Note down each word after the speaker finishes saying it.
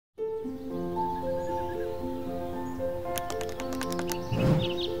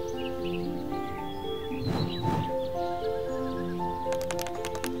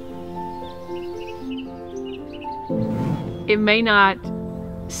It may not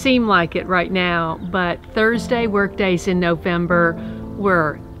seem like it right now, but Thursday workdays in November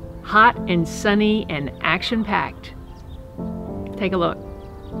were hot and sunny and action-packed. Take a look.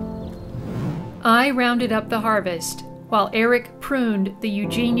 I rounded up the harvest while Eric pruned the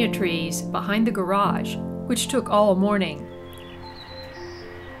Eugenia trees behind the garage, which took all morning.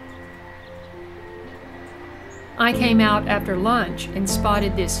 I came out after lunch and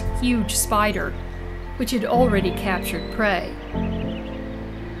spotted this huge spider, which had already captured prey.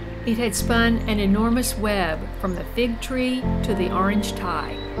 It had spun an enormous web from the fig tree to the orange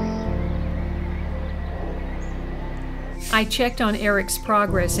tie. I checked on Eric's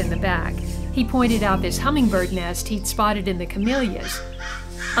progress in the back. He pointed out this hummingbird nest he'd spotted in the camellias.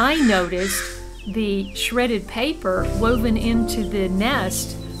 I noticed the shredded paper woven into the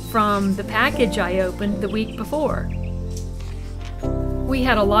nest from the package I opened the week before. We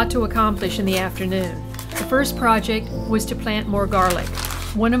had a lot to accomplish in the afternoon. The first project was to plant more garlic.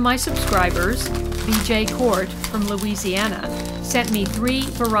 One of my subscribers, BJ Court from Louisiana, sent me 3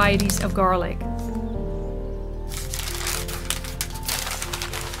 varieties of garlic.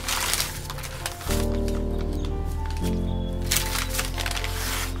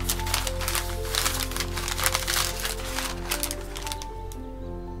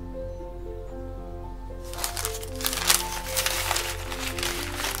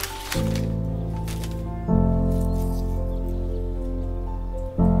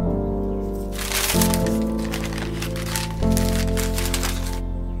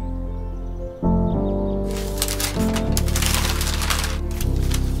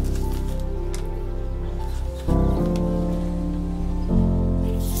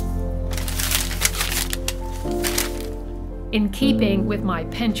 In keeping with my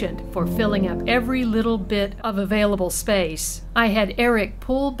penchant for filling up every little bit of available space, I had Eric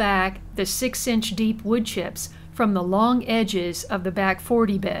pull back the 6-inch deep wood chips from the long edges of the back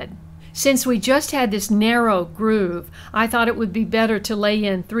 40 bed. Since we just had this narrow groove, I thought it would be better to lay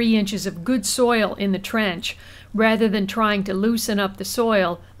in 3 inches of good soil in the trench rather than trying to loosen up the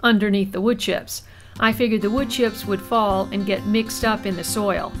soil underneath the wood chips. I figured the wood chips would fall and get mixed up in the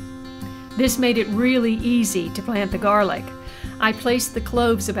soil. This made it really easy to plant the garlic. I placed the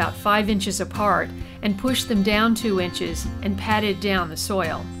cloves about 5 inches apart and pushed them down 2 inches and patted down the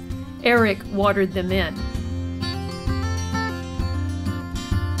soil. Eric watered them in.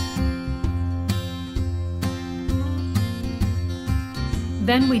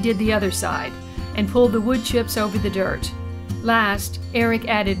 Then we did the other side and pulled the wood chips over the dirt. Last, Eric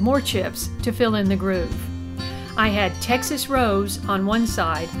added more chips to fill in the groove. I had Texas Rose on one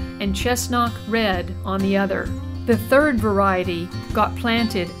side and Chestnut Red on the other. The third variety got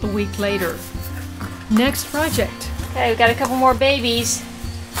planted a week later. Next project. Okay, we've got a couple more babies.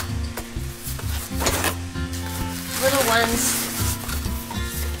 Little ones.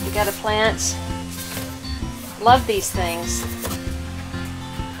 We got to plant. Love these things.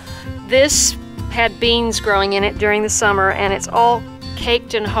 This had beans growing in it during the summer, and it's all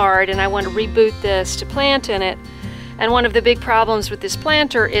caked and hard, and I want to reboot this to plant in it. And one of the big problems with this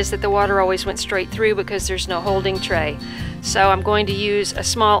planter is that the water always went straight through because there's no holding tray. So I'm going to use a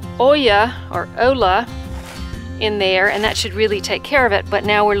small Oya or Ola in there, and that should really take care of it. But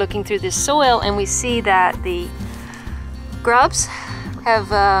now we're looking through this soil and we see that the grubs have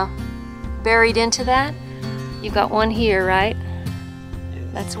buried into that. You've got one here, right?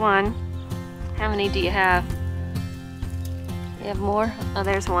 That's one. How many do you have? You have more? Oh,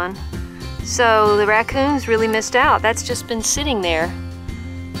 there's one. So the raccoons really missed out. That's just been sitting there.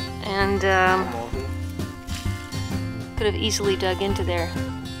 And could have easily dug into there.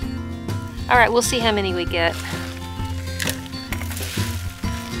 All right, we'll see how many we get.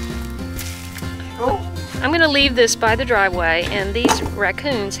 Oh. I'm gonna leave this by the driveway, and these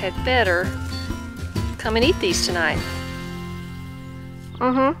raccoons had better come and eat these tonight.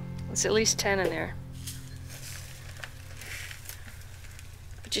 There's at least 10 in there.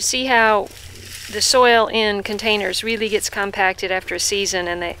 But you see how the soil in containers really gets compacted after a season,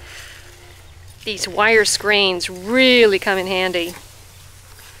 and these wire screens really come in handy.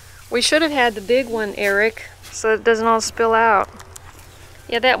 We should have had the big one, Eric, so it doesn't all spill out.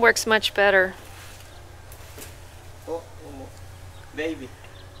 Yeah, that works much better. Oh, baby.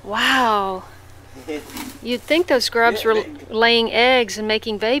 Wow. You'd think those grubs were laying eggs and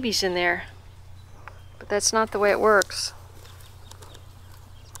making babies in there, but that's not the way it works.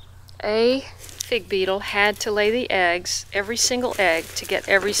 A fig beetle had to lay the eggs, every single egg, to get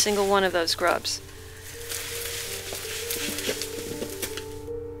every single one of those grubs.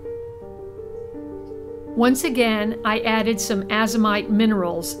 Once again, I added some azomite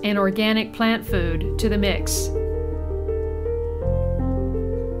minerals and organic plant food to the mix.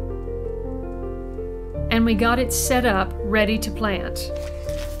 and we got it set up ready to plant.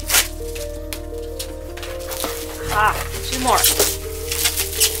 Ah, 2 more.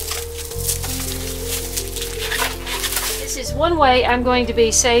 This is one way I'm going to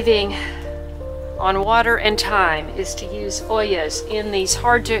be saving on water and time, is to use OLLAS in these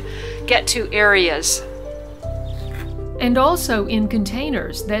hard to get to areas. And also in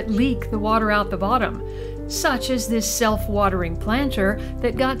containers that leak the water out the bottom, such as this self-watering planter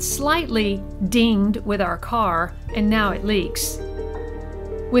that got slightly dinged with our car and now it leaks.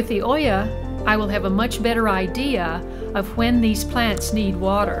 With the OLLAS, I will have a much better idea of when these plants need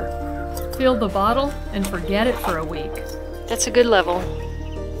water. Fill the bottle and forget it for a week. That's a good level.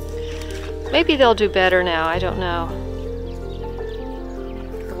 Maybe they'll do better now, I don't know.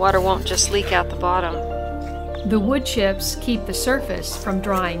 The water won't just leak out the bottom. The wood chips keep the surface from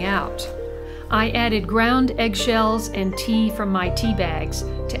drying out. I added ground eggshells and tea from my tea bags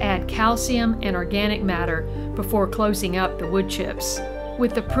to add calcium and organic matter before closing up the wood chips.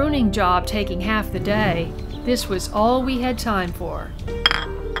 With the pruning job taking half the day, this was all we had time for.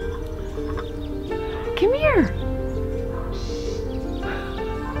 Come here!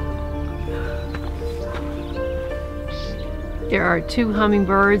 There are 2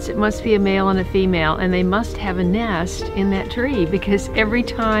 hummingbirds. It must be a male and a female, and they must have a nest in that tree because every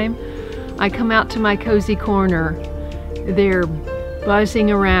time I come out to my cozy corner, they're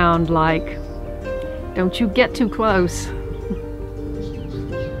buzzing around like, don't you get too close.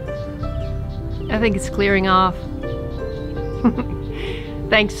 I think it's clearing off.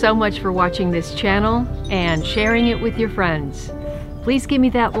 Thanks so much for watching this channel and sharing it with your friends. Please give me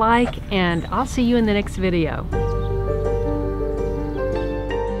that like, and I'll see you in the next video.